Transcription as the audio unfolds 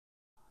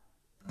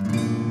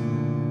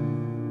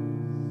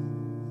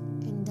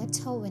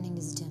That's how winning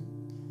is done.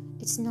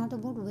 It's not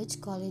about which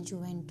college you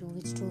went to,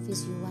 which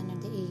trophies you won at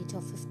the age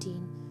of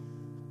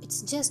 15.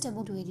 It's just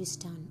about where you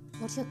stand,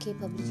 what your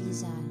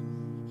capabilities are,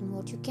 and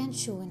what you can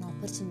show when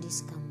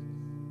opportunities come.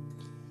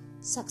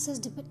 Success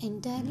depends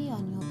entirely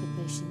on your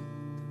preparation.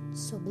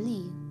 So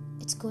believe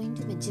it's going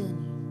to be a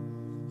journey,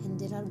 and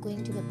there are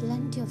going to be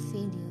plenty of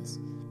failures,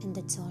 and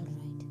that's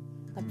alright.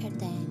 But at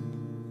the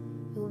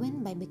end, you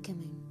win by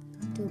becoming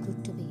too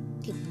good to be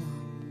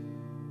ignored.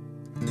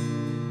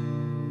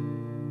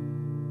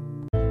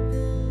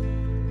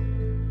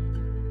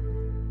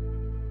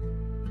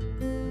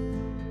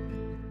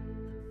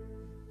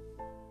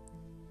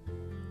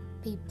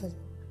 People,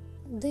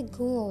 they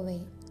go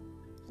away.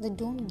 They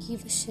don't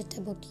give a shit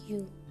about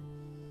you.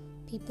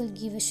 People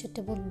give a shit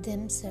about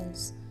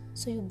themselves.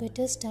 So you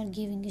better start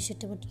giving a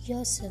shit about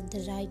yourself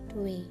the right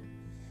way.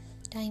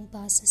 Time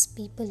passes,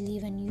 people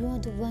leave, and you are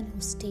the one who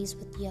stays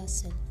with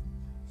yourself.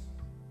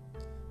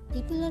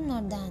 People are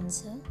not the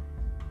answer.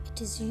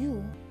 It is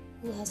you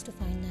who has to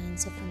find the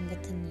answer from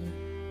within you.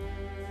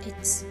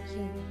 It's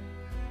you.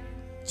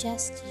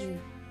 Just you.